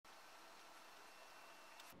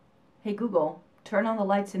Hey Google, turn on the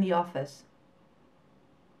lights in the office.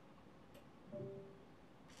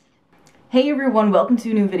 Hey everyone, welcome to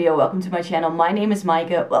a new video, welcome to my channel. My name is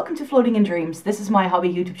Micah, welcome to Floating in Dreams. This is my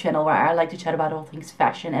hobby YouTube channel where I like to chat about all things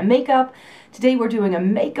fashion and makeup. Today we're doing a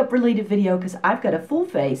makeup related video because I've got a full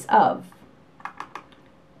face of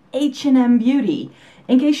H&M Beauty.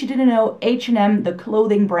 In case you didn't know, H&M, the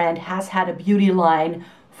clothing brand, has had a beauty line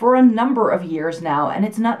for a number of years now, and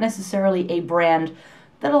it's not necessarily a brand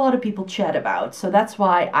that a lot of people chat about. So that's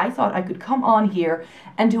why I thought I could come on here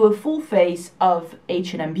and do a full face of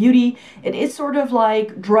H&M Beauty. It is sort of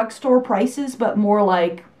like drugstore prices, but more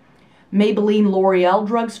like Maybelline, L'Oreal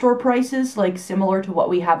drugstore prices, like similar to what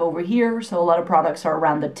we have over here. So a lot of products are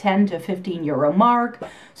around the 10 to 15 euro mark.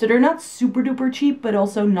 So they're not super duper cheap, but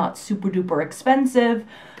also not super duper expensive.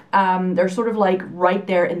 They're sort of like right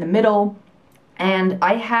there in the middle. And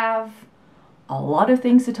I have a lot of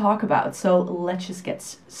things to talk about, so let's just get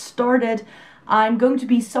started. I'm going to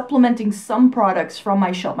be supplementing some products from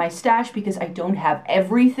my Shop My Stash because I don't have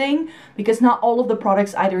everything, because not all of the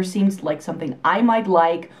products either seems like something I might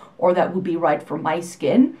like or that would be right for my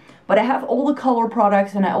skin. But I have all the color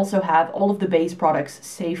products and I also have all of the base products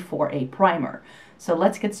save for a primer. So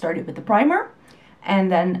let's get started with the primer, and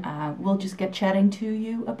then we'll just get chatting to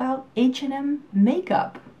you about H&M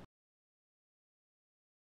makeup.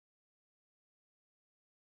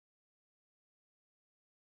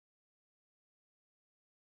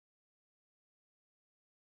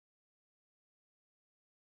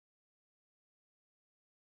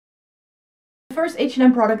 The first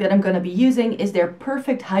H&M product that I'm going to be using is their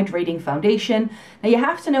Perfect Hydrating Foundation. Now you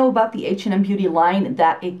have to know about the H&M Beauty line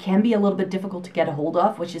that it can be a little bit difficult to get a hold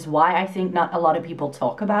of, which is why I think not a lot of people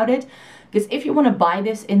talk about it. Because if you want to buy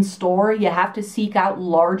this in store, you have to seek out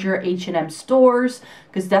larger H&M stores,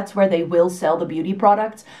 because that's where they will sell the beauty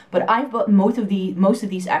products. But I've bought most of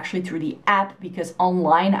these actually through the app, because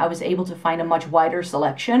online I was able to find a much wider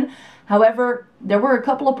selection. However, there were a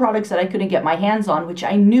couple of products that I couldn't get my hands on, which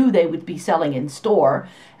I knew they would be selling in store.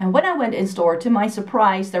 And when I went in store, to my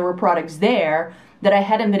surprise, there were products there that I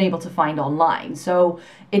hadn't been able to find online. So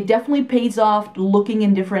it definitely pays off looking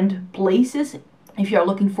in different places if you're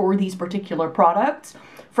looking for these particular products.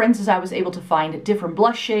 For instance, I was able to find different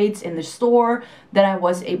blush shades in the store that I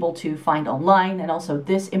was able to find online. And also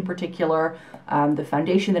this in particular, the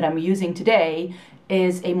foundation that I'm using today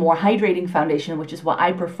is a more hydrating foundation, which is what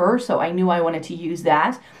I prefer. So I knew I wanted to use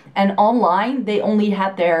that. And online, they only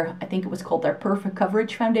had their, I think it was called their Perfect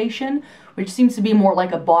Coverage Foundation, which seems to be more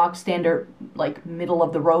like a bog standard, like middle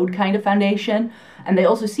of the road kind of foundation. And they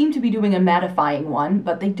also seem to be doing a mattifying one,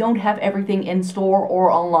 but they don't have everything in store or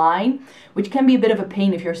online, which can be a bit of a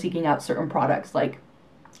pain if you're seeking out certain products. Like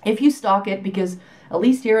if you stock it, because at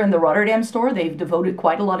least here in the Rotterdam store, they've devoted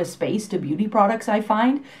quite a lot of space to beauty products, I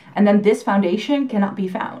find. And then this foundation cannot be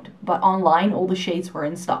found. But online, all the shades were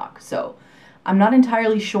in stock. So I'm not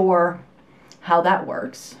entirely sure how that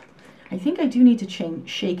works. I think I do need to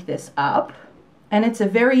shake this up. And it's a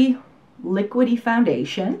very liquidy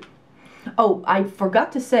foundation. Oh, I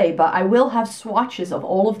forgot to say, but I will have swatches of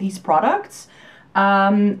all of these products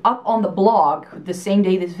up on the blog the same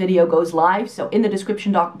day this video goes live. So in the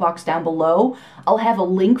description box down below, I'll have a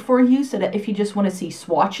link for you so that if you just want to see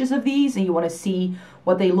swatches of these and you want to see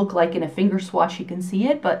what they look like in a finger swatch, you can see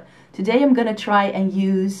it. But today I'm going to try and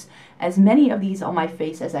use as many of these on my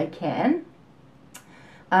face as I can.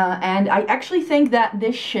 And I actually think that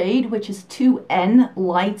this shade, which is 2N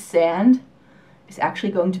Light Sand, is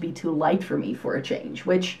actually going to be too light for me for a change,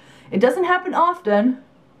 which it doesn't happen often.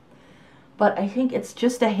 But I think it's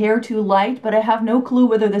just a hair too light, but I have no clue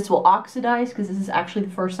whether this will oxidize, because this is actually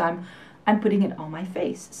the first time I'm putting it on my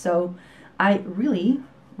face. So I really,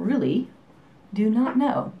 really do not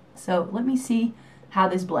know. So let me see how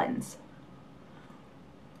this blends.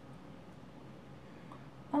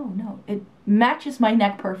 Oh no, it matches my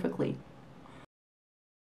neck perfectly.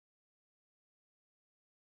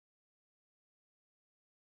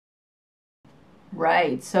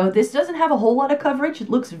 Right, so this doesn't have a whole lot of coverage. It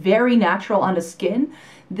looks very natural on the skin.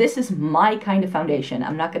 This is my kind of foundation,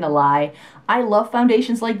 I'm not gonna lie. I love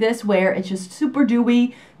foundations like this where it's just super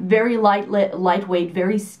dewy, very lightweight,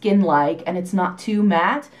 very skin-like, and it's not too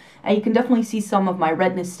matte. And you can definitely see some of my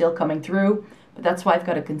redness still coming through, but that's why I've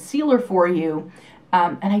got a concealer for you.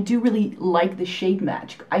 And I do really like the shade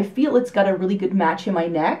match. I feel it's got a really good match in my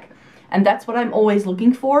neck. And that's what I'm always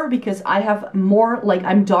looking for, because I have more, like,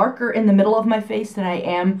 I'm darker in the middle of my face than I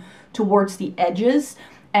am towards the edges.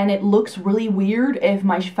 And it looks really weird if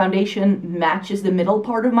my foundation matches the middle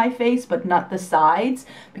part of my face, but not the sides,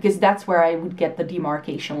 because that's where I would get the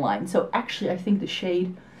demarcation line. So actually, I think the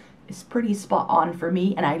shade is pretty spot on for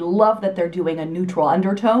me, and I love that they're doing a neutral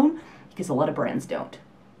undertone because a lot of brands don't.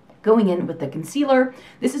 Going in with the concealer,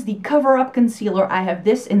 this is the Cover Up concealer. I have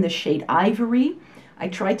this in the shade Ivory. I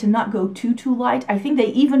tried to not go too light. I think they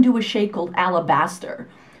even do a shade called Alabaster.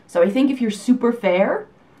 So I think if you're super fair,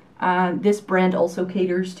 this brand also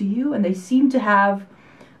caters to you, and they seem to have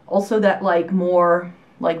also that like more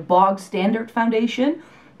like bog standard foundation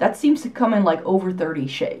that seems to come in like over 30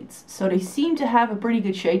 shades. So they seem to have a pretty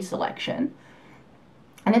good shade selection,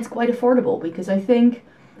 and it's quite affordable because I think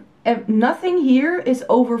nothing here is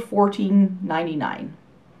over $14.99.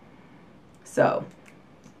 So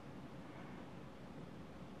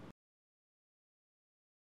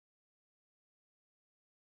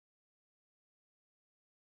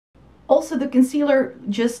also, the concealer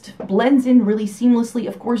just blends in really seamlessly.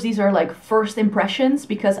 Of course, these are like first impressions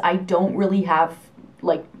because I don't really have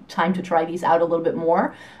like time to try these out a little bit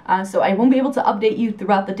more. So I won't be able to update you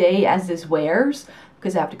throughout the day as this wears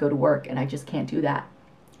because I have to go to work and I just can't do that.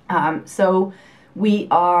 So we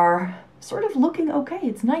are sort of looking okay.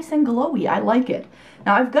 It's nice and glowy. I like it.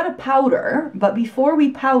 Now I've got a powder, but before we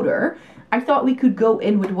powder, I thought we could go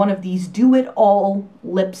in with one of these Do It All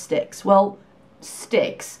lipsticks. Well,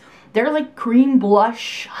 sticks. They're like cream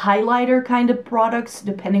blush highlighter kind of products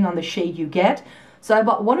depending on the shade you get. So I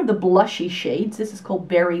bought one of the blushy shades. This is called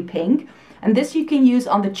Berry Pink. And this you can use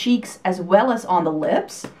on the cheeks as well as on the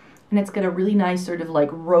lips. And it's got a really nice sort of like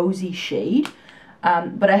rosy shade.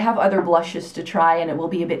 But I have other blushes to try and it will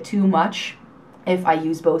be a bit too much if I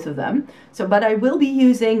use both of them. But I will be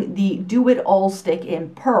using the Do It All stick in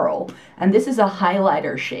Pearl, and this is a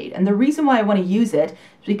highlighter shade. And the reason why I want to use it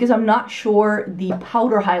is because I'm not sure the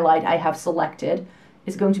powder highlight I have selected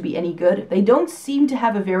is going to be any good. They don't seem to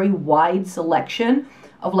have a very wide selection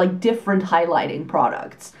of like different highlighting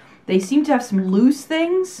products. They seem to have some loose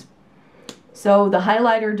things. So the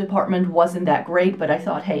highlighter department wasn't that great, but I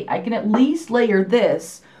thought, hey, I can at least layer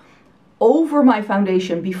this over my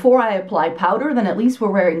foundation before I apply powder, then at least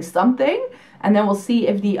we're wearing something, and then we'll see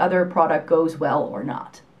if the other product goes well or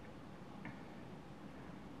not.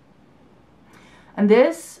 And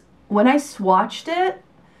this, when I swatched it,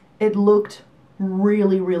 it looked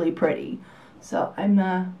really pretty. So I'm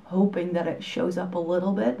hoping that it shows up a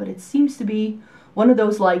little bit, but it seems to be one of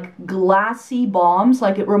those like glassy balms.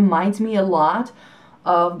 Like it reminds me a lot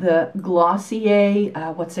of the Glossier,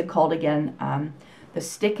 what's it called again? The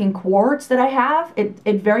stick and quartz that I have.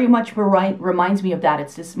 It very much reminds me of that.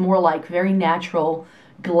 It's this more like very natural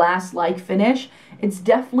glass-like finish. It's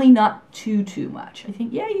definitely not too much. I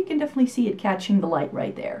think, yeah, you can definitely see it catching the light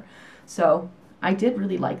right there. So I did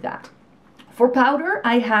really like that. For powder,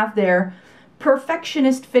 I have their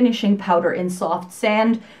Perfectionist finishing powder in soft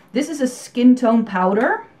sand. This is a skin tone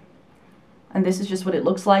powder, and this is just what it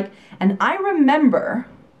looks like. And I remember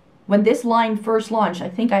when this line first launched, I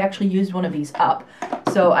think I actually used one of these up.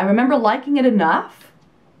 So I remember liking it enough.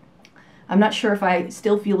 I'm not sure if I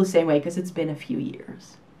still feel the same way because it's been a few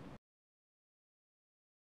years.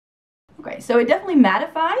 Okay, so it definitely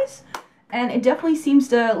mattifies, and it definitely seems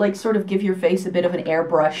to like sort of give your face a bit of an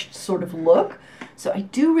airbrushed sort of look. So I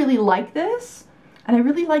do really like this, and I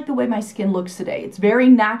really like the way my skin looks today. It's very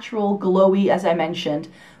natural, glowy, as I mentioned,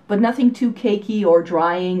 but nothing too cakey or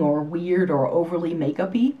drying or weird or overly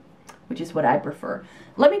makeup-y, which is what I prefer.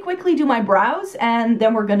 Let me quickly do my brows, and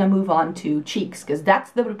then we're gonna move on to cheeks, because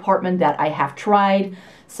that's the department that I have tried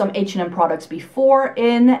some H&M products before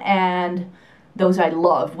in, and those I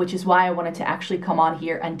love, which is why I wanted to actually come on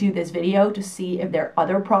here and do this video to see if their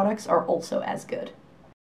other products are also as good.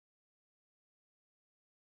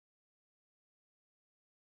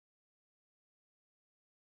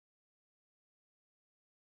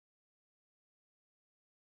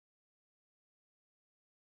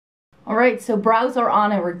 Alright, so brows are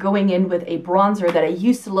on, and we're going in with a bronzer that I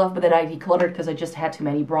used to love but that I decluttered because I just had too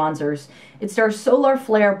many bronzers. It's their Solar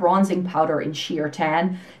Flair Bronzing Powder in Sheer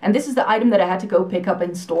Tan, and this is the item that I had to go pick up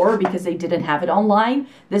in store because they didn't have it online.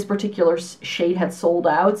 This particular shade had sold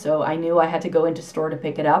out, so I knew I had to go into store to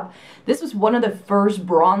pick it up. This was one of the first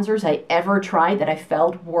bronzers I ever tried that I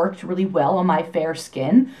felt worked really well on my fair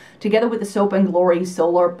skin, together with the Soap & Glory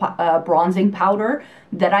Solar Bronzing Powder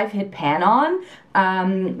that I've hit pan on.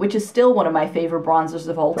 Which is still one of my favorite bronzers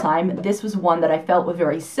of all time. This was one that I felt was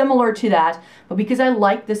very similar to that, but because I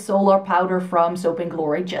like the Solar powder from Soap &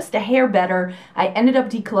 Glory just a hair better, I ended up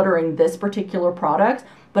decluttering this particular product.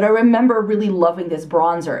 But I remember really loving this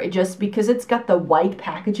bronzer, because it's got the white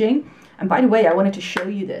packaging. And by the way, I wanted to show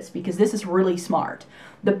you this because this is really smart.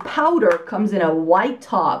 The powder comes in a white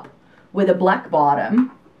top with a black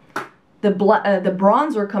bottom. The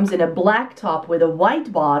bronzer comes in a black top with a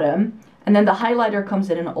white bottom, And then the highlighter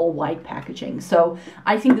comes in an all white packaging. So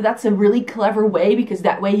I think that that's a really clever way, because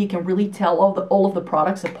that way you can really tell all of the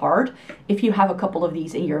products apart if you have a couple of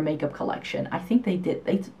these in your makeup collection. I think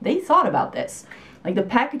they thought about this. Like, the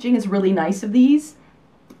packaging is really nice of these.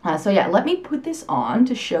 So yeah, let me put this on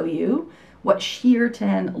to show you what sheer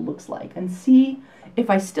tan looks like and see if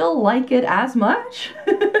I still like it as much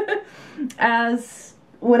as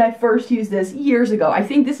when I first used this years ago. I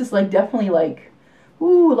think this is like definitely like,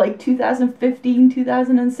 ooh, like 2015,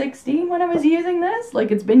 2016 when I was using this. Like,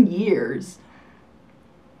 it's been years.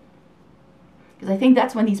 Because I think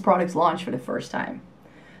that's when these products launched for the first time.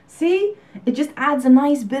 See? It just adds a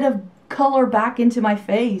nice bit of color back into my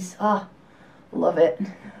face. Ah, love it.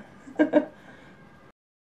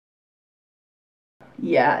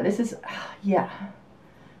 Yeah, this is, yeah.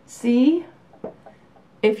 See?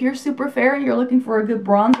 If you're super fair and you're looking for a good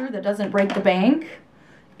bronzer that doesn't break the bank,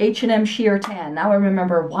 H&M Sheer Tan. Now I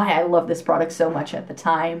remember why I love this product so much at the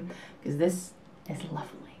time, because this is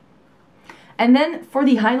lovely. And then for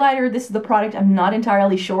the highlighter, this is the product I'm not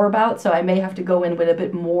entirely sure about, so I may have to go in with a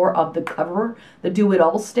bit more of the cover, the Do It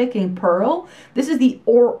All stick in Pearl. This is the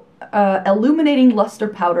Illuminating Luster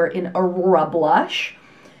Powder in Aurora Blush.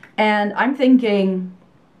 And I'm thinking,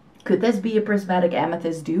 could this be a Prismatic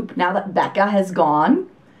Amethyst dupe? Now that Becca has gone,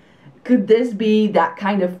 could this be that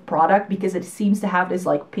kind of product? Because it seems to have this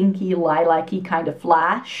like pinky, lilac-y kind of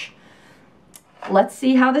flash. Let's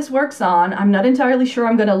see how this works on. I'm not entirely sure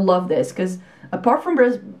I'm going to love this, because apart from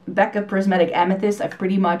Becca Prismatic Amethyst, I've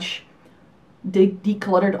pretty much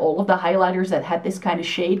decluttered all of the highlighters that had this kind of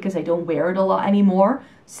shade, because I don't wear it a lot anymore,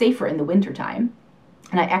 save for in the wintertime.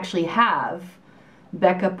 And I actually have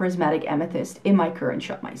Becca Prismatic Amethyst in my current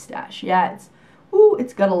Shop My Stash. Yeah,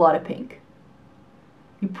 it's got a lot of pink.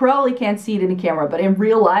 You probably can't see it in the camera, but in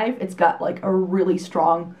real life, it's got like a really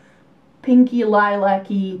strong pinky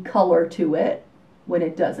lilac-y color to it when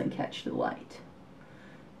it doesn't catch the light.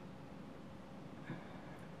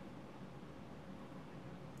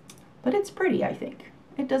 But it's pretty, I think.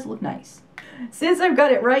 It does look nice. Since I've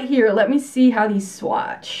got it right here, let me see how these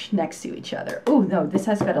swatch next to each other. Oh no, this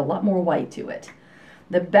has got a lot more white to it.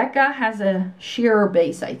 The Becca has a sheerer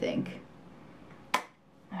base, I think.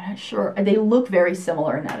 I'm not sure. They look very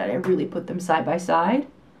similar now that I really put them side by side.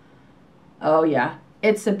 Oh yeah,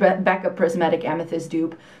 it's a Becca Prismatic Amethyst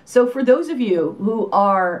dupe. So for those of you who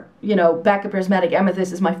are, you know, Becca Prismatic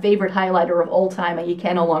Amethyst is my favorite highlighter of all time and you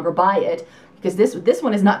can no longer buy it, because this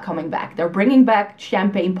one is not coming back. They're bringing back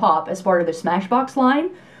Champagne Pop as part of their Smashbox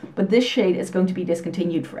line, but this shade is going to be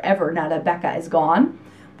discontinued forever now that Becca is gone.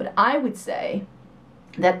 But I would say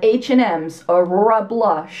that H&M's Aurora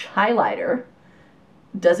Blush highlighter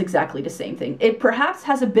does exactly the same thing. It perhaps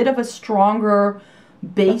has a bit of a stronger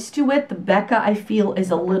base to it. The Becca, I feel,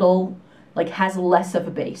 is a little, like, has less of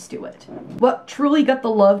a base to it. What truly got the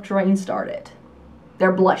love train started?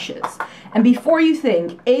 Their blushes. And before you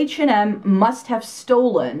think, H&M must have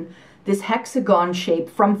stolen this hexagon shape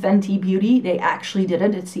from Fenty Beauty, they actually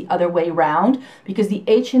didn't. It's the other way around, because the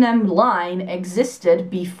H&M line existed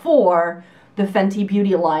before the Fenty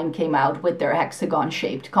Beauty line came out with their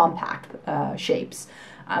hexagon-shaped compact shapes.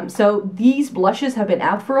 So these blushes have been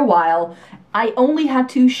out for a while. I only had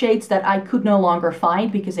 2 shades that I could no longer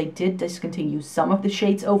find, because I did discontinue some of the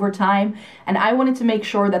shades over time, and I wanted to make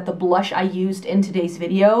sure that the blush I used in today's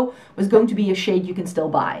video was going to be a shade you can still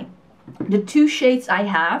buy. The 2 shades I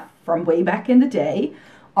have from way back in the day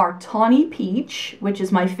are Tawny Peach, which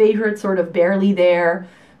is my favorite sort of barely there,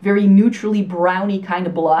 very neutrally browny kind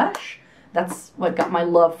of blush. That's what got my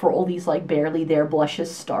love for all these like barely there blushes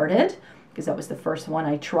started, because that was the first one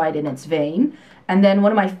I tried in its vein. And then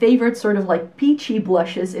one of my favorite sort of like peachy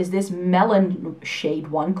blushes is this melon shade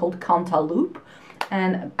one called Cantaloupe.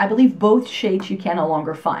 And I believe both shades you can no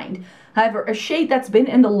longer find. However, a shade that's been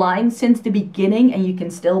in the line since the beginning and you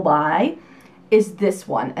can still buy is this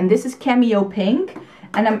one. And this is Cameo Pink.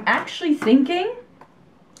 And I'm actually thinking,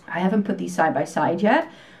 I haven't put these side by side yet,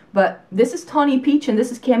 but this is Tawny Peach and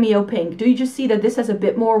this is Cameo Pink. Do you just see that this has a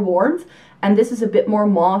bit more warmth and this is a bit more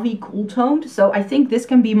mauve-y, cool toned? So I think this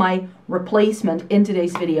can be my replacement in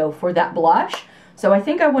today's video for that blush. So I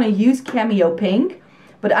think I want to use Cameo Pink,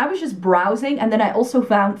 but I was just browsing and then I also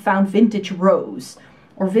found Vintage Rose,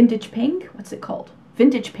 or Vintage Pink, what's it called?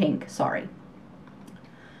 Vintage Pink, sorry.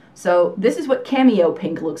 So this is what Cameo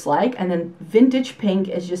Pink looks like, and then Vintage Pink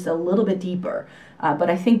is just a little bit deeper. But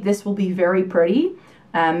I think this will be very pretty.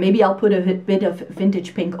 Maybe I'll put a bit of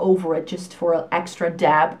Vintage Pink over it just for an extra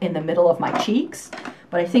dab in the middle of my cheeks.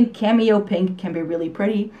 But I think Cameo Pink can be really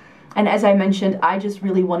pretty. And as I mentioned, I just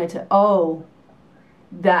really wanted to, oh,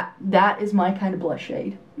 that is my kind of blush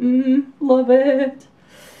shade. Love it.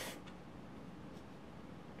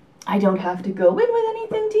 I don't have to go in with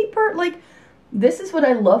anything deeper. Like, this is what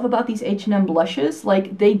I love about these H&M blushes.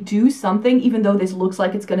 Like, they do something, even though this looks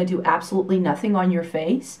like it's going to do absolutely nothing on your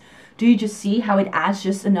face. Do you just see how it adds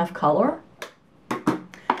just enough color?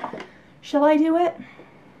 Shall I do it?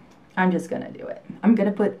 I'm just going to do it. I'm going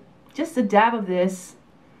to put just a dab of this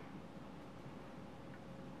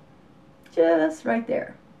just right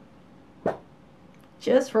there.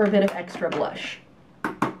 Just for a bit of extra blush.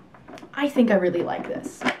 I think I really like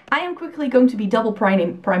this. I am quickly going to be double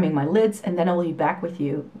priming my lids, and then I'll be back with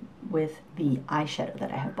you with the eyeshadow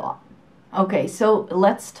that I have bought. Okay, so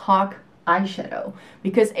let's talk eyeshadow,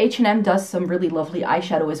 because H&M does some really lovely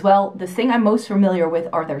eyeshadow as well. The thing I'm most familiar with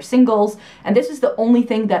are their singles, and this is the only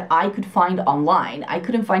thing that I could find online. I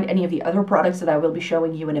couldn't find any of the other products that I will be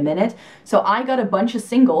showing you in a minute. So I got a bunch of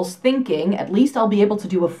singles thinking at least I'll be able to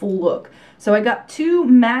do a full look. So I got two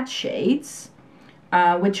matte shades,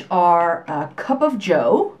 which are Cup of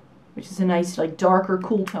Joe, which is a nice like darker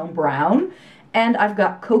cool tone brown, and I've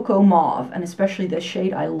got Cocoa Mauve, and especially this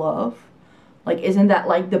shade I love. Like, isn't that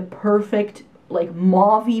like the perfect like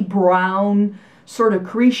mauvey brown sort of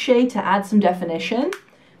crease shade to add some definition?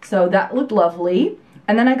 So that looked lovely.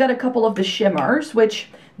 And then I got a couple of the shimmers, which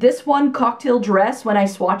this one, Cocktail Dress, when I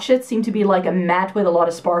swatched it, seemed to be like a matte with a lot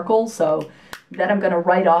of sparkle, so that I'm gonna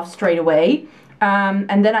write off straight away.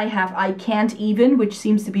 And then I have I Can't Even, which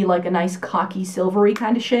seems to be like a nice cocky silvery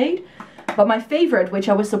kind of shade. But my favorite, which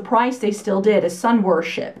I was surprised they still did, is Sun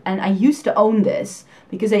Worship. And I used to own this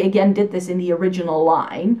because they again did this in the original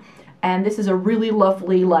line. And this is a really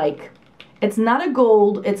lovely, like, it's not a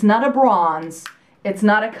gold, it's not a bronze, it's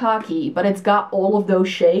not a khaki, but it's got all of those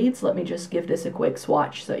shades. Let me just give this a quick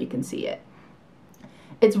swatch so you can see it.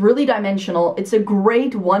 It's really dimensional. It's a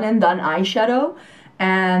great one and done eyeshadow.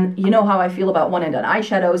 And you know how I feel about one and done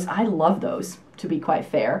eyeshadows. I love those, to be quite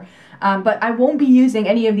fair. But I won't be using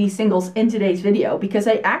any of these singles in today's video because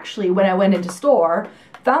I actually, when I went into store,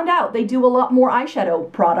 found out they do a lot more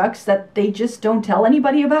eyeshadow products that they just don't tell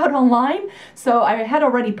anybody about online. So I had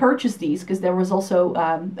already purchased these because there was also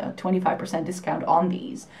a 25% discount on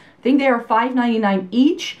these. I think they are $5.99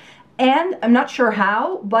 each. And I'm not sure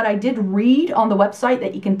how, but I did read on the website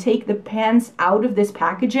that you can take the pans out of this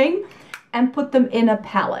packaging and put them in a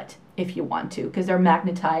palette if you want to, because they're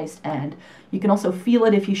magnetized, and you can also feel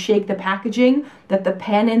it if you shake the packaging that the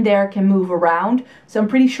pen in there can move around. So I'm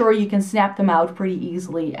pretty sure you can snap them out pretty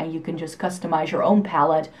easily, and you can just customize your own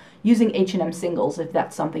palette using H&M singles if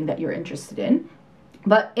that's something that you're interested in.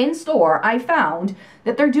 But in store, I found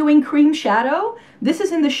that they're doing cream shadow. This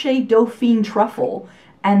is in the shade Dauphine Truffle,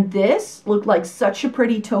 and this looked like such a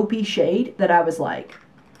pretty taupey shade that I was like,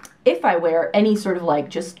 if I wear any sort of like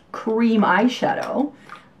just cream eyeshadow,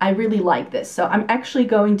 I really like this. So I'm actually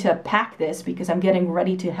going to pack this because I'm getting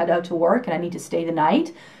ready to head out to work and I need to stay the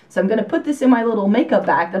night. So I'm going to put this in my little makeup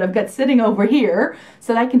bag that I've got sitting over here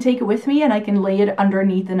so that I can take it with me and I can lay it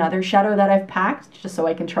underneath another shadow that I've packed just so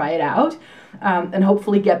I can try it out. And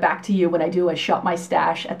hopefully get back to you when I do a shop my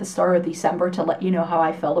stash at the start of December to let you know how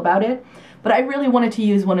I felt about it. But I really wanted to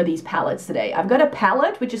use one of these palettes today. I've got a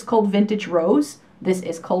palette which is called Vintage Rose. This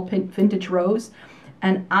is called Vintage Rose.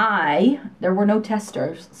 And there were no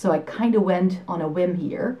testers, so I kind of went on a whim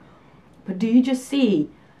here. But do you just see?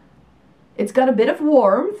 It's got a bit of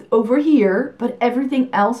warmth over here, but everything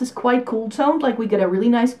else is quite cool toned. Like we get a really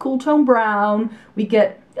nice cool tone brown. We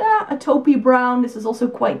get a taupey brown. This is also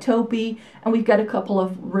quite taupey. And we've got a couple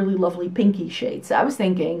of really lovely pinky shades. So I was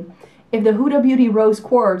thinking, if the Huda Beauty Rose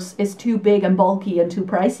Quartz is too big and bulky and too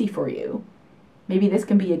pricey for you, maybe this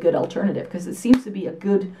can be a good alternative because it seems to be a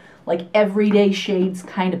good, like, everyday shades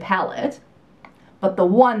kind of palette. But the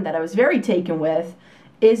one that I was very taken with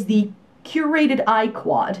is the Curated Eye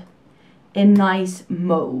Quad in nice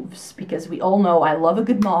mauves, because we all know I love a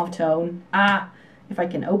good mauve tone. If I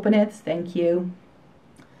can open it, thank you.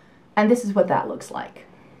 And this is what that looks like.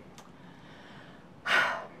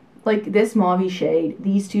 Like this mauvey shade,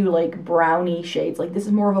 these two like brownie shades, like this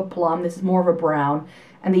is more of a plum, this is more of a brown,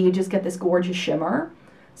 and then you just get this gorgeous shimmer.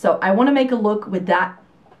 So I want to make a look with that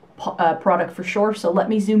product for sure, so let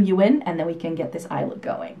me zoom you in and then we can get this eye look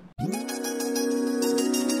going.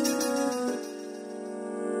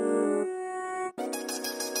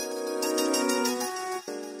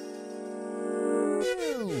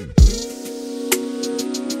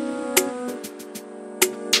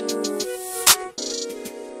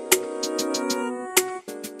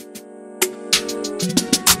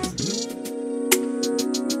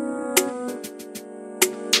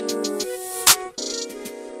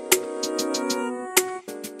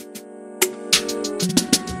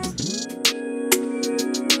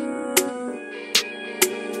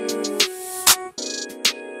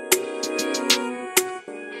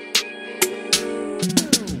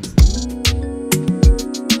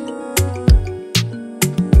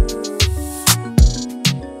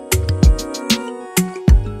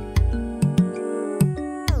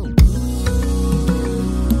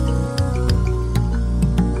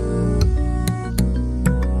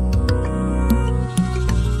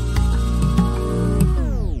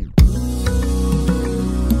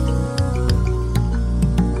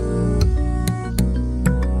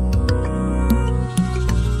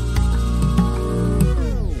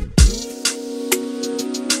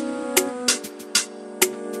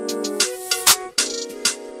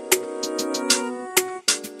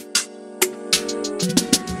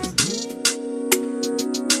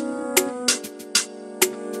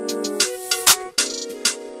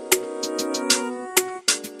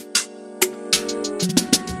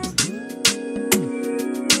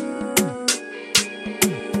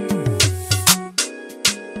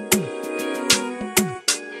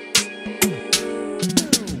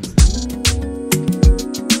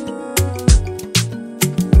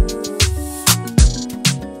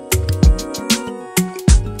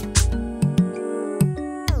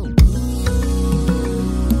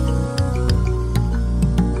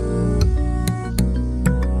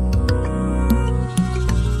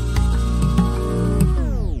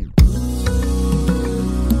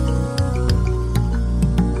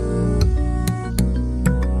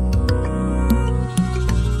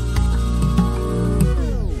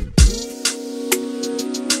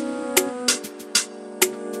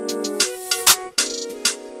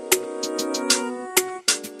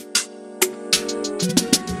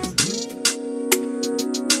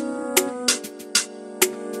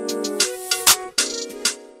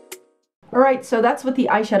 Alright, so that's what the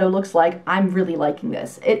eyeshadow looks like. I'm really liking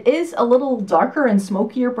this. It is a little darker and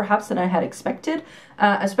smokier perhaps than I had expected.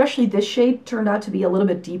 Especially this shade turned out to be a little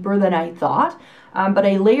bit deeper than I thought. But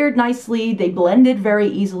I layered nicely. They blended very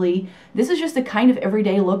easily. This is just the kind of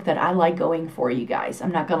everyday look that I like going for, you guys.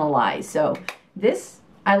 I'm not gonna lie. So this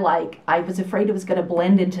I like. I was afraid it was gonna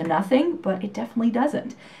blend into nothing, but it definitely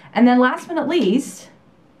doesn't. And then last but not least,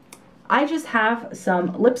 I just have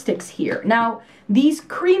some lipsticks here. Now, these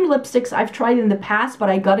cream lipsticks I've tried in the past, but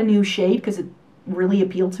I got a new shade because it really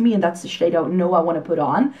appealed to me, and that's the shade I know I want to put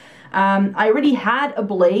on. I already had a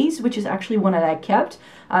Blaze, which is actually one that I kept.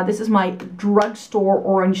 This is my drugstore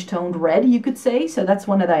orange toned red, you could say. So that's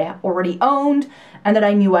one that I already owned and that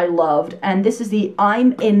I knew I loved. And this is the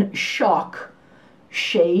I'm in Shock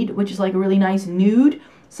shade, which is like a really nice nude.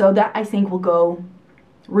 So that I think will go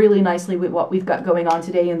really nicely with what we've got going on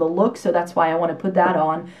today in the look, so that's why I want to put that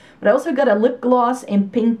on. But I also got a lip gloss in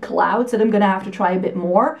Pink Clouds that I'm gonna have to try a bit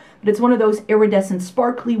more, but it's one of those iridescent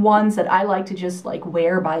sparkly ones that I like to just like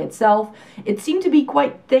wear by itself. It seemed to be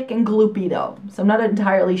quite thick and gloopy though, so I'm not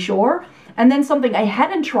entirely sure. And then something I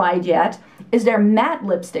hadn't tried yet is their matte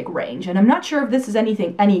lipstick range, and I'm not sure if this is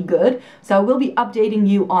any good, so I will be updating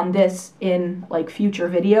you on this in like future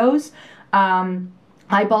videos.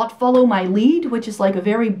 I bought Follow My Lead, which is like a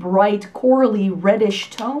very bright corally reddish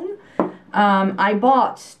tone. I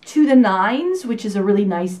bought To the Nines, which is a really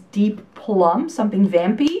nice deep plum, something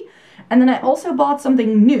vampy. And then I also bought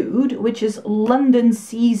something nude, which is London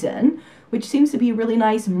Season, which seems to be a really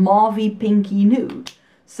nice mauvey pinky nude.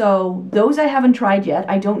 So those I haven't tried yet.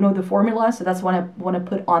 I don't know the formula, so that's what I want to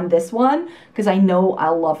put on this one, because I know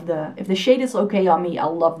I'll love if the shade is okay on me,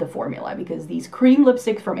 I'll love the formula, because these cream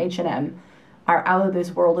lipsticks from H&M are out of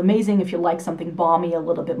this world amazing if you like something balmy, a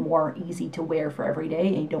little bit more easy to wear for every day,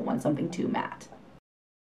 and you don't want something too matte.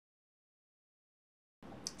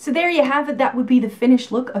 So there you have it. That would be the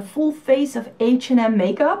finished look, a full face of H&M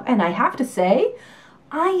makeup, and I have to say,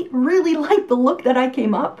 I really like the look that I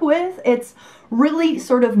came up with. It's really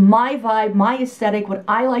sort of my vibe, my aesthetic, what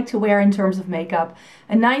I like to wear in terms of makeup.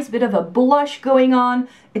 A nice bit of a blush going on.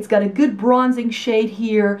 It's got a good bronzing shade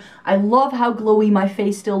here. I love how glowy my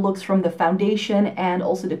face still looks from the foundation and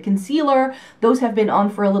also the concealer. Those have been on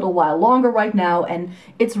for a little while longer right now, and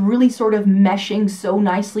it's really sort of meshing so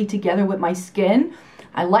nicely together with my skin.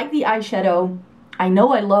 I like the eyeshadow. I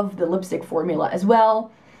know I love the lipstick formula as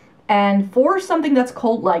well. And for something that's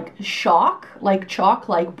called like chalk,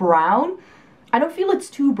 like brown, I don't feel it's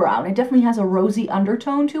too brown. It definitely has a rosy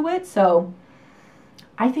undertone to it, so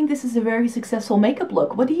I think this is a very successful makeup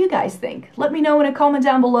look. What do you guys think? Let me know in a comment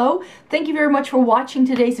down below. Thank you very much for watching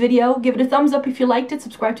today's video. Give it a thumbs up if you liked it.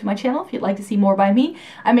 Subscribe to my channel if you'd like to see more by me.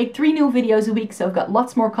 I make 3 new videos a week, so I've got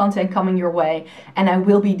lots more content coming your way. And I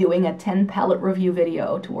will be doing a 10 palette review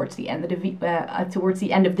video towards the end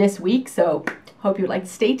of this week. So hope you'd like to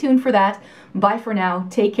stay tuned for that. Bye for now.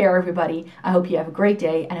 Take care, everybody. I hope you have a great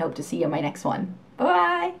day, and I hope to see you in my next one.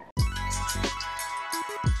 Bye!